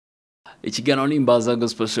Ikiganiro nimbaza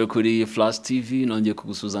gospel show kuri Flash TV nongeye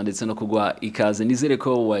kugusuza ndetse no kugwa ikaze nizere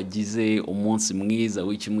ko wagize umunsi mwiza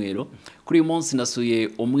w'icyumweru kuri uyu munsi nasuye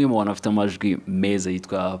umwe mu bantu afite amajwi meza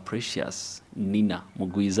yitwa Precious Nina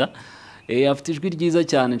MUGWIZA afite ijwi ryiza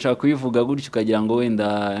cyane nshaka kubivuga gutyo ukagira ngo wenda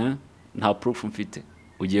nta proof mfite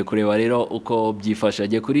ugiye kureba rero uko byifasha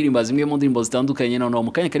agiye kuririmba zimwe mu ndirimbo zitandukanye none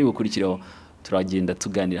mu kanya kari bukurikiraho turagenda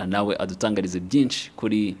tuganira nawe adutangarize byinshi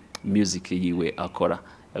kuri music yiwe akora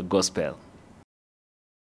gospel.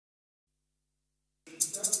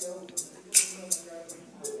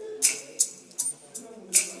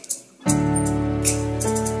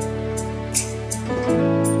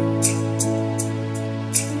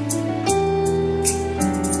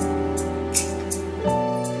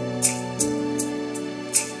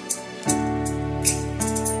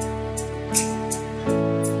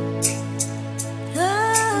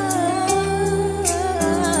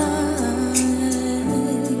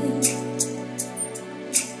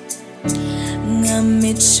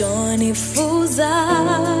 Nifuza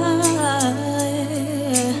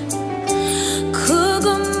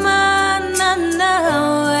kugumana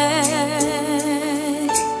nawe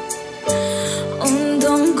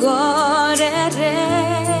undongorere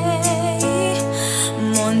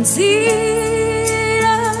mu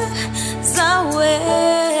nzira zawe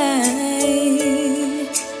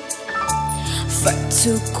fata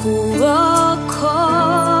ukuboko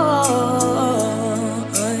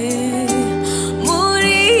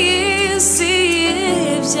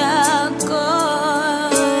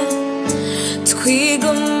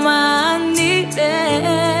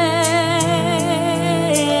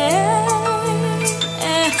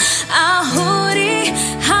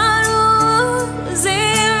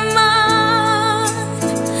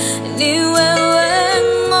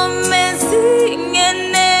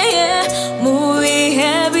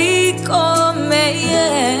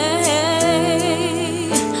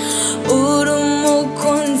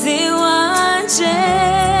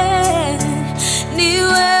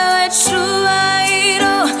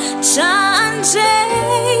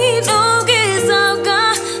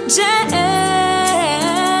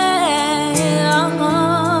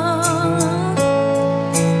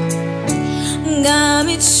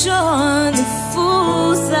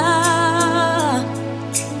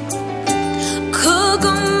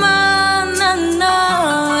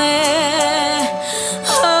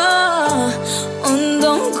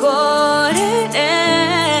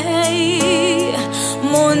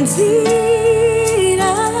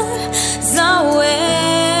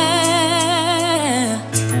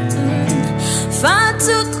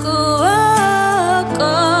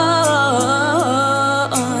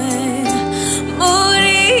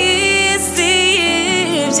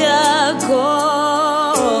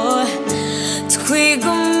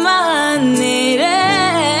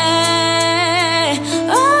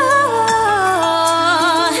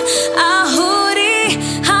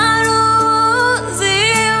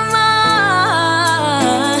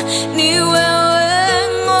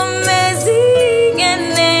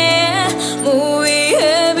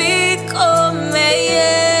Heavy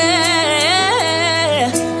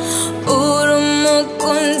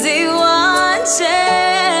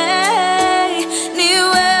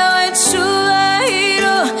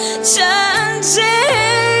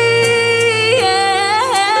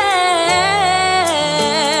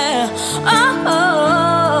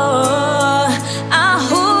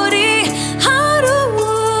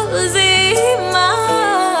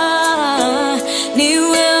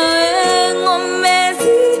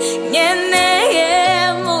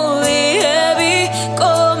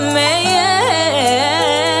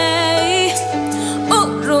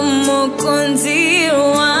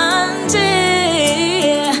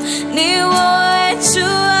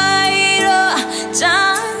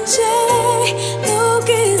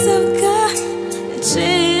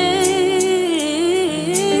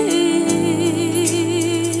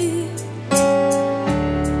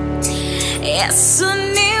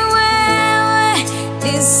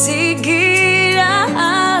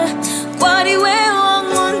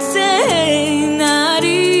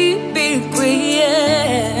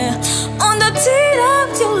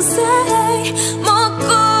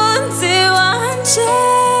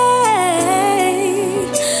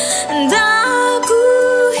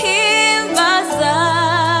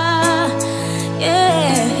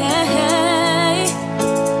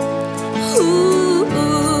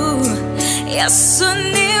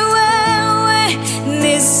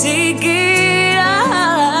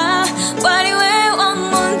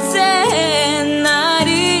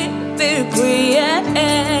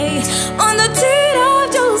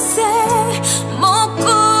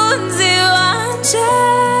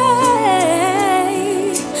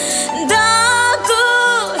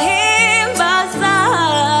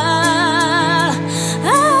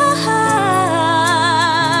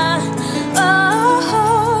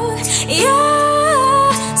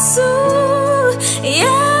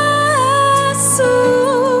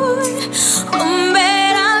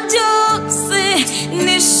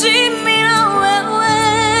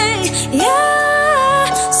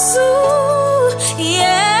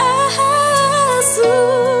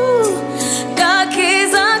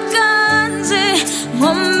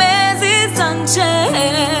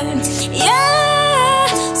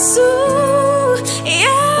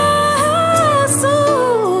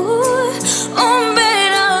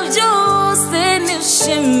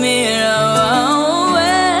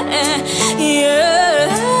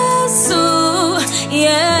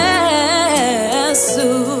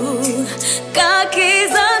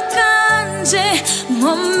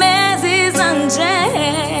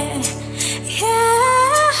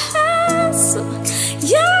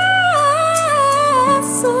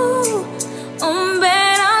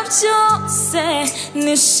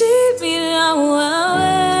nishimira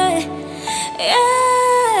wawe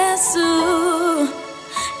Yesu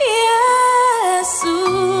Yesu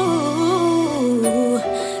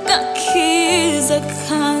gakiza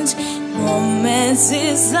kanje nkomezi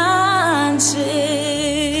zanje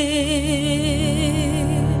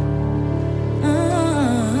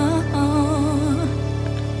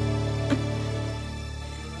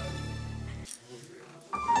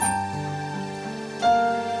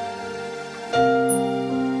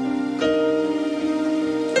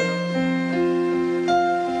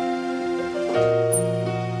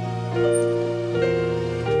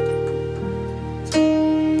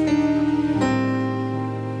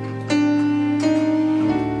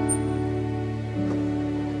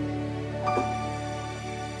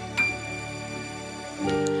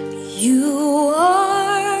You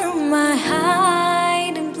are my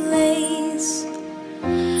hiding place.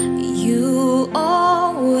 You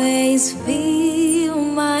always fill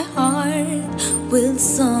my heart with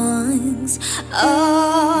songs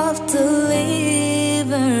of deliverance.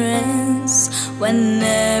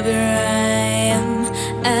 Whenever I am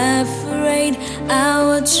afraid, I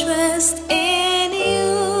will trust in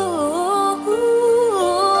you.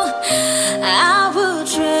 I will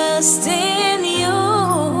trust in you.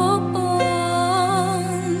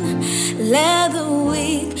 Let the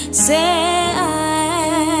weak say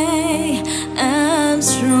I am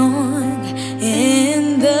strong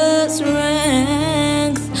in the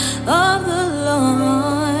strength of the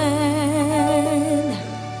Lord.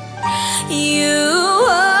 You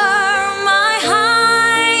are my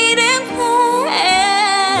hiding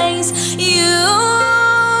place. You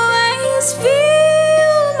always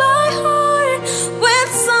fill my heart with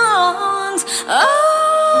songs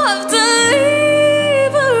of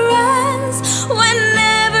deliverance.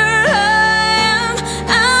 Whenever I am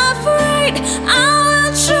afraid, I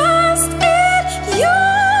will trust in you.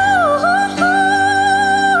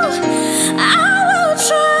 I will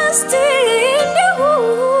trust in you.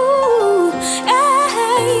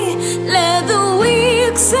 Hey, let the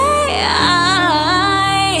weak say I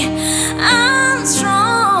am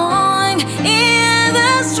strong in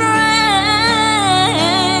the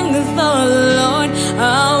strength of the Lord. I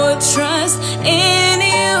will trust in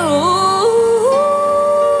you.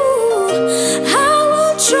 I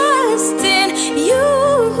will trust in you.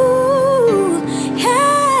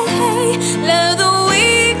 Hey, let the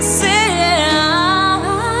weak say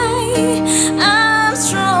I'm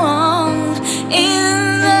strong in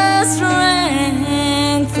the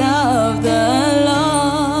strength of the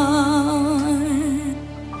Lord.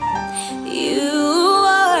 You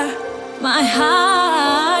are my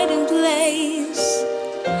hiding place.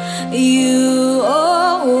 You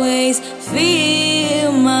always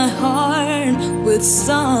fill my heart with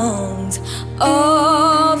songs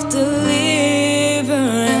of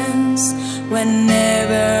deliverance.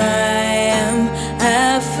 Whenever I am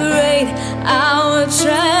afraid, I will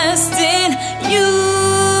trust in you.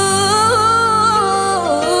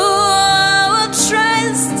 I will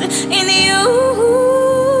trust in you.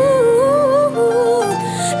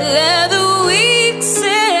 Let the weak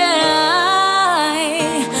say I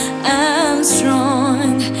am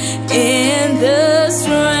strong in the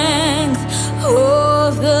strength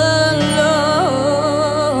of the Lord.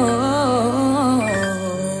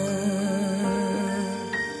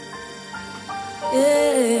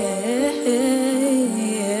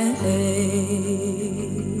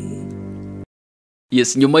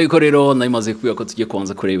 Yes, nyuma y'uko rero nayimaze kuvuga ko tugiye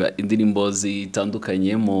kubanza kureba indirimbo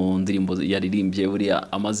zitandukanye mu ndirimbo yaririmbye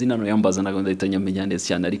buriya amazina no yambaza nago ndahita nyamenya neza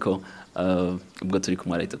cyane ariko ubwo turi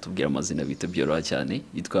kumwe arahita tubwira amazina bite byoroha cyane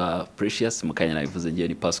yitwa Precious mukanya nabivuze ngiye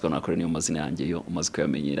ni Pascal nakora niyo mazina yanjye yo umaze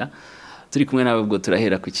kuyamenyera turi kumwe nawe ubwo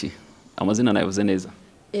turahera kuki amazina nabivuze neza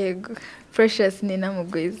Yego Precious ni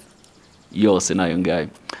MWIYUMVIRE yose nayo ngayo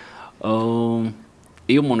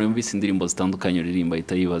iyo umuntu yumvise indirimbo zitandukanye uririmba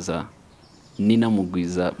ahita yibaza ni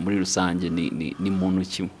MWIYUMVIRE muri rusange ni muntu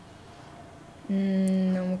kimwe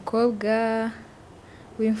ni umukobwa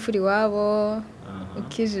w'imfuri wabo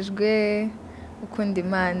ukijijwe ukunda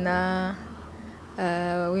Imana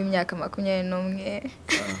w'imyaka 21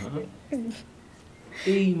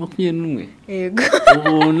 21 Yego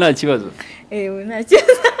ubu nta kibazo ubu nta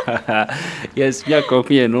kibazo yes myaka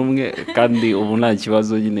 21 kandi ubu nta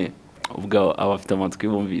kibazo nyine ubwo abafite amatwi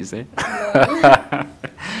bumvise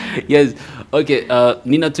yes okay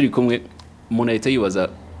Nina turi kumwe umuntu ahita yibaza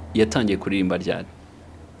yatangiye kuririmba ryari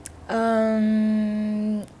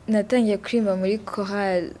natangiye kuririmba muri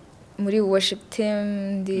chorale muri worship team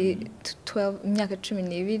ndi 12 imyaka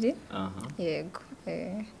 12 yego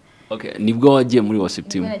okay nibwo wagiye muri worship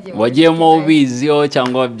team wagiyemo ubiziho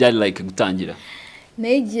cyangwa byari like gutangira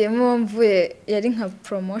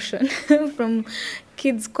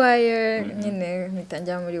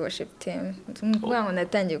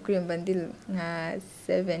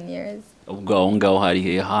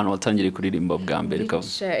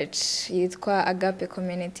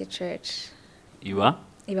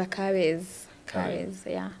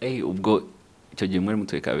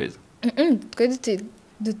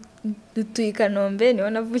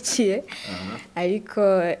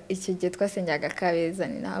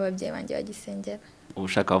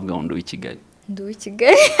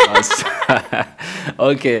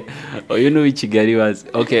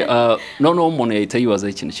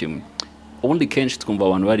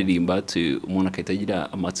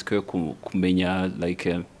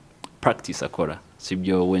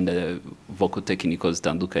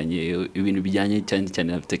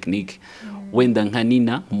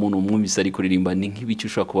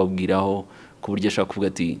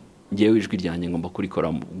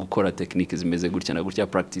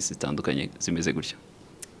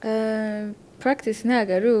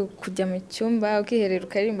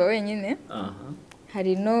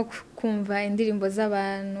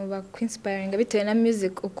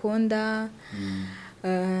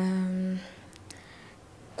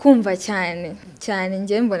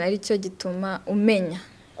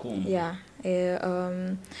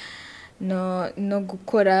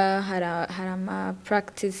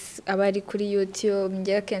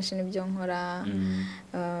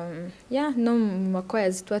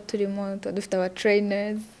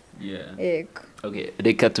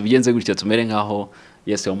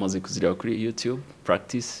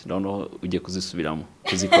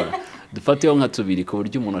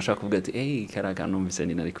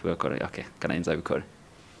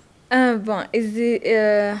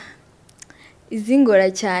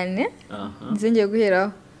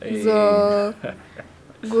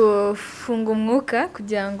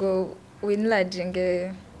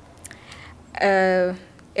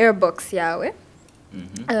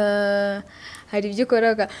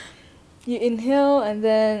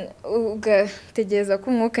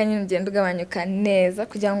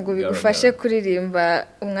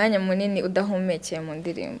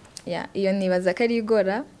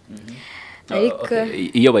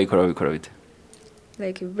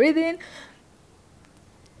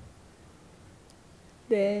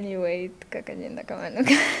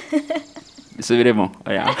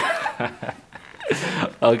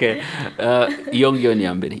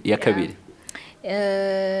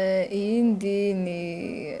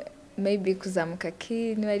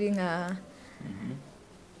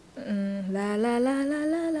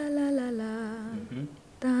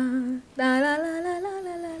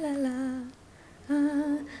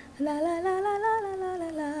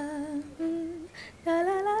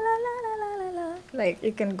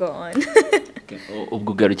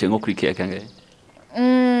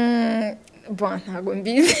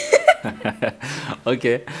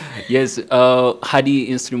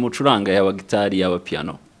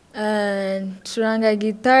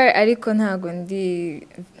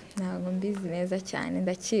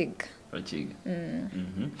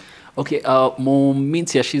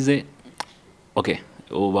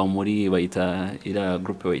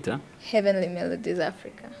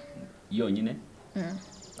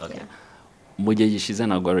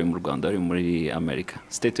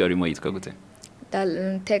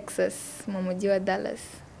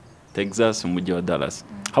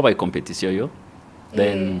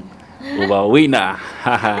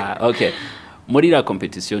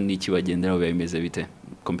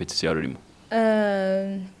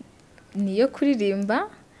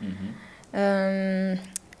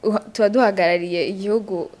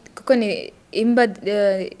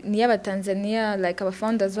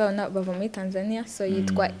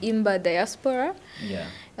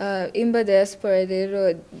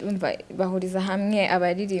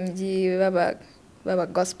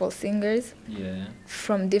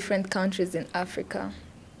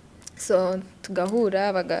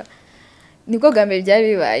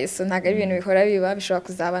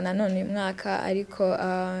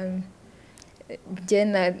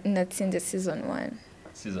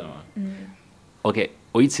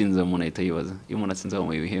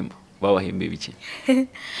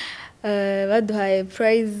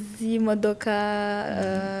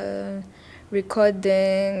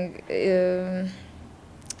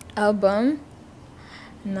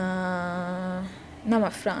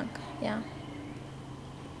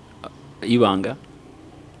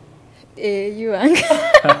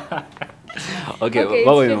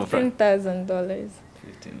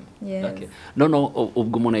Yes. Okay. No,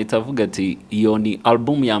 ubwo umuntu ahita avuga ati iyo ni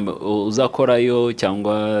album ya uzakorayo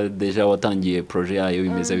cyangwa deja watangiye projet yayo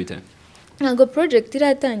bimeze bite? Ntabwo project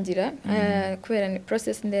iratangira kubera ni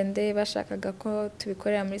process ndende bashakaga ko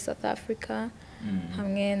tubikorera muri South Africa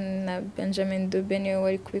hamwe na Benjamin Dube niwe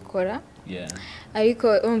wari kubikora.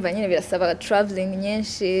 Ariko umva nyine birasaba traveling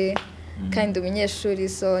nyinshi kandi umunyeshuri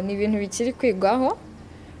so ni ibintu bikiri kwigwaho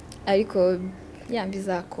ariko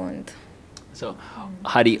bizakunda. So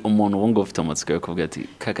hari umuntu wongo ufite amatsiko yo kuvuga ati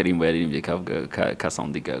kakarimbo yaririmbye kavuga ka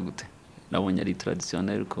soundiga gute? Nabonye ari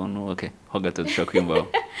traditionnel kono okay ho gato dushaka kwimbaho.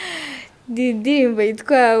 Ndirimbo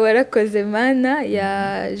yitwa Warakoze Mana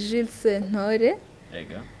ya Jules Ntore.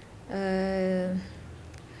 Yego.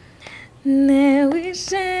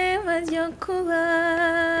 Newishema ryo kuba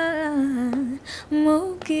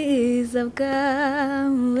mu bwiza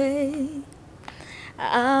bwawe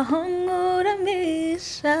aho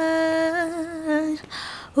nkuramisha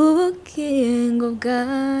ubugingo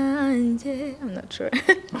bwanjye. I'm not sure.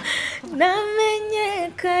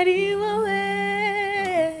 Namenye ko ari wowe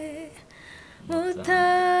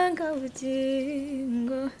mutanga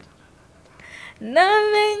ubugingo,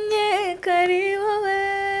 namenye ko ari wowe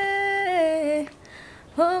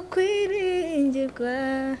ho kwiringirwa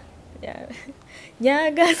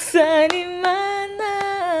Nyagasani Mana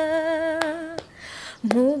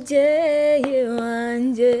mubyeyi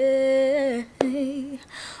wanjye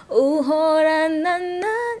uhorana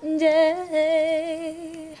nanjye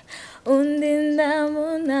undinda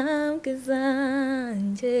mu ntambwe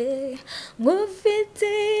zanjye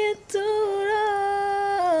ngufitiye ituro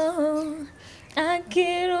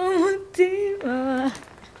akira umutima.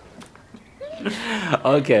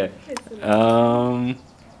 Okay.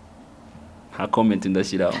 Ha comment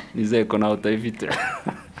ndashyiraho nizeye ko nawe utayifite.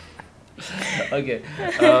 Okay.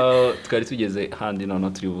 Twari tugeze handi none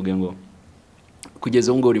turi buvuge ngo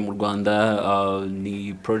kugeza ngo uri mu Rwanda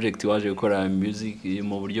ni project waje gukora music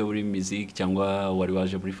mu buryo buri music cyangwa wari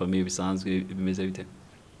waje muri famille bisanzwe bimeze bite?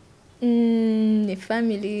 Ni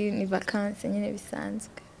family ni vacances nyine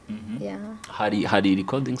bisanzwe. Hari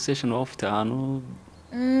recording session ufite hano?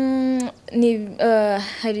 Ni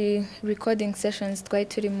hari recording sessions twari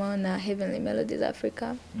turimo na Heavenly Melodies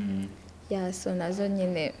Africa. So nazo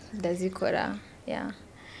nyine ndazikora.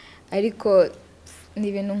 Ariko ni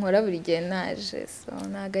ibintu nkora buri gihe naje so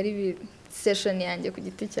ntago ari session yanjye ku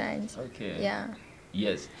giti cyanjye.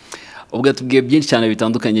 Yes. Ubwo tubwiye byinshi cyane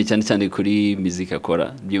bitandukanye cyane kuri music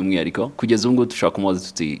akora by'umwihariko kugeza ubu ngo dushaka kumubaza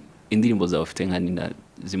tuti indirimbo zawe ufite nka nina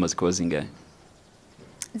zimaze kuba zingahe?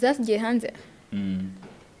 Zagiye hanze?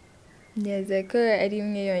 Neza ko ari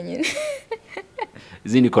imwe yonyine.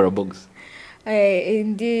 Izindi collabs?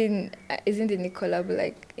 Izindi ni collab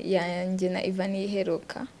like yanjye na Ivan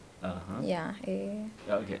iheruka.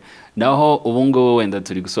 Okay. Naho ubu ngo wenda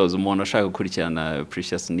turi gusoza umuntu ashaka gukurikirana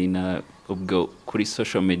Precious Nina ubwo kuri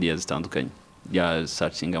social media zitandukanye ya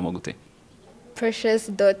searchingamo gute?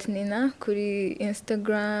 Precious.Nina kuri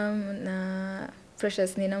Instagram na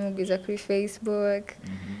Precious Nina MUGWIZA kuri Facebook.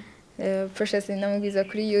 Precious Nina MUGWIZA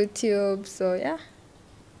kuri YouTube so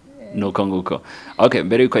nuko nguko. Okay,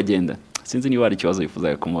 mbere yuko agenda sinzi niba hari ikibazo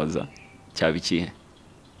yifuzaga kumubaza cyaba ikihe?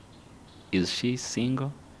 Is she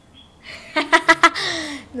single?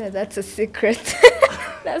 No, that's a secret.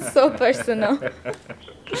 That's so personal.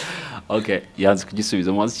 Okay, yanze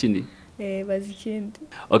kugisubiza mubaza ikindi? Bazi ikindi.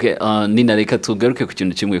 Okay, Nina reka tugaruke ku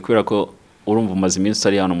kintu kimwe kubera ko urumva umaze iminsi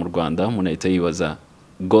ari hano mu Rwanda umuntu ahita yibaza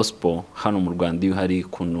gospel hano mu Rwanda iyo hari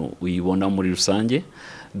kuntu uyibona muri rusange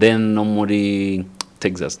then no muri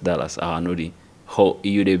Texas Dallas ahantu uri ho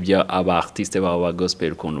iyo urebye aba artiste baba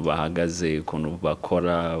gospel kuntu bahagaze kuntu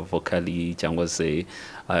bakora vocally cyangwa se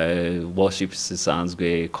worship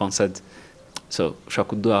zisanzwe concert so ushaka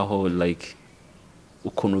kuduhaho like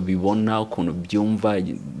ukuntu bibona ukuntu byumva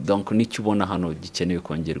donc nicyo ubona hano gikenewe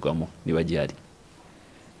kongerwamo niba gihari?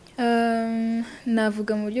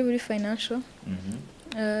 Navuga mu buryo buri financial.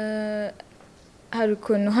 Hari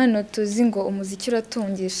ukuntu hano tuzi ngo umuziki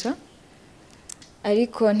uratungisha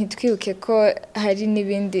ariko ntitwibuke ko hari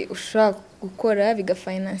n'ibindi ushaka gukora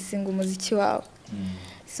bigafinansinga umuziki wawe.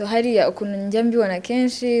 So hariya ukuntu njya mbibona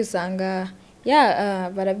kenshi usanga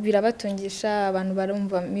birabatungisha abantu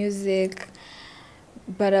barumva music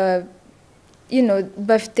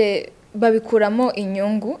bafite babikuramo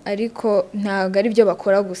inyungu ariko ntago ari byo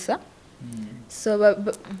bakora gusa. So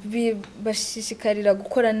bashishikarira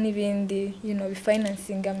gukora n'ibindi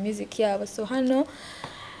bifinansinga music yabo. So hano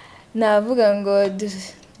navuga ngo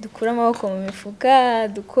dukura amaboko mu mifuka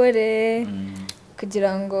dukore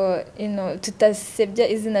kugira ngo tutasebya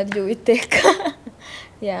izina ry'Uwiteka.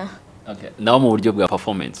 Okay. Naho mu buryo bwa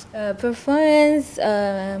performance performance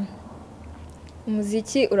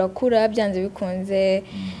umuziki urakura byanze bikunze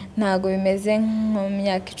ntago bimeze nko mu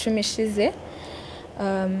myaka 10 ishize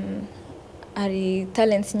hari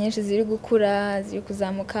talents nyinshi ziri gukura ziri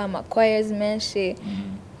kuzamuka ama choirs menshi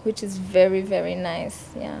which is very very nice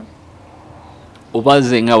yeah.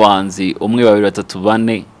 Ubaze nk'abanzi umwe 2 3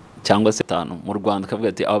 4 cyangwa se 5 mu Rwanda kavuga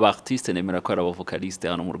ati aba artiste nemera ko ari aba vocaliste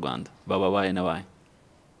hano mu Rwanda baba baye nabaye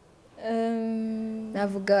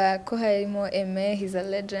navuga ko harimo Aime, he's a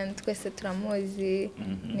legend twese turamuzi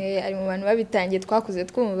ari mu bantu babitangiye twakuze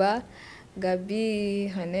twumva Gabi,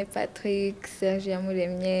 René Patrick, Serge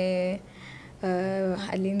Yamuremye,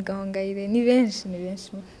 Aline Gahongayire ni benshi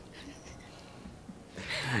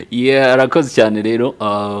yeah arakoze cyane rero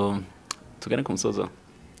tugane ku musozo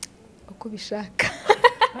uko bishaka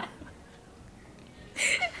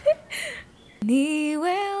ni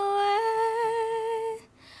wewe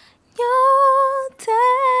nyotewe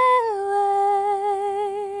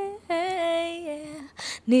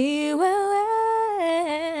ni wewe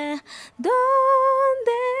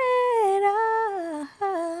dondera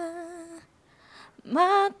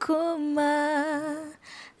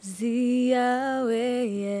makomazi yawe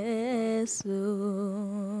Yesu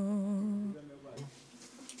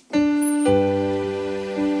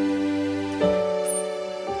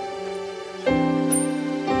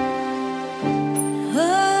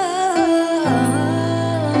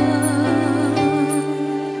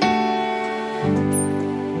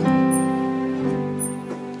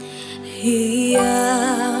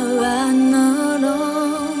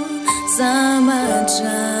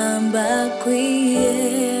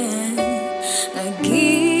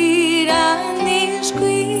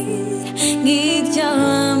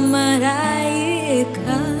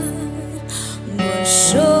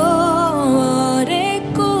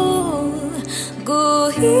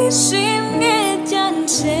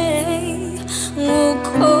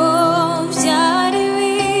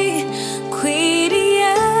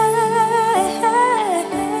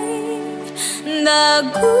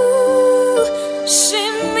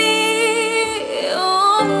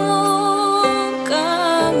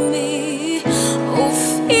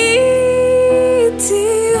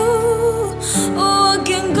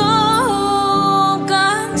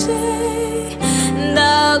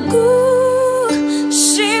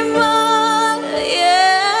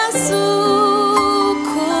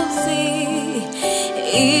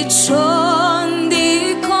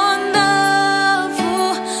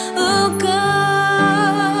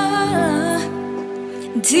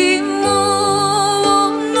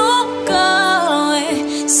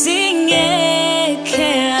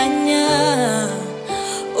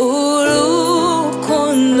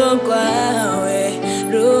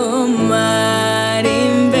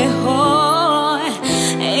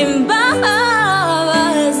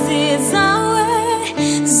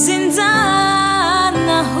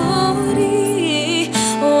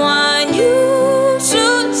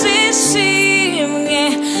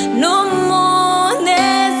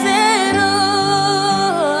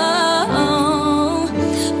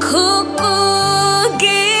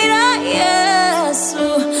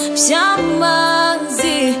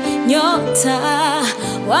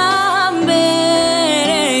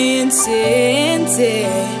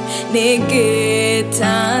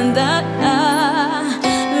Nigitanda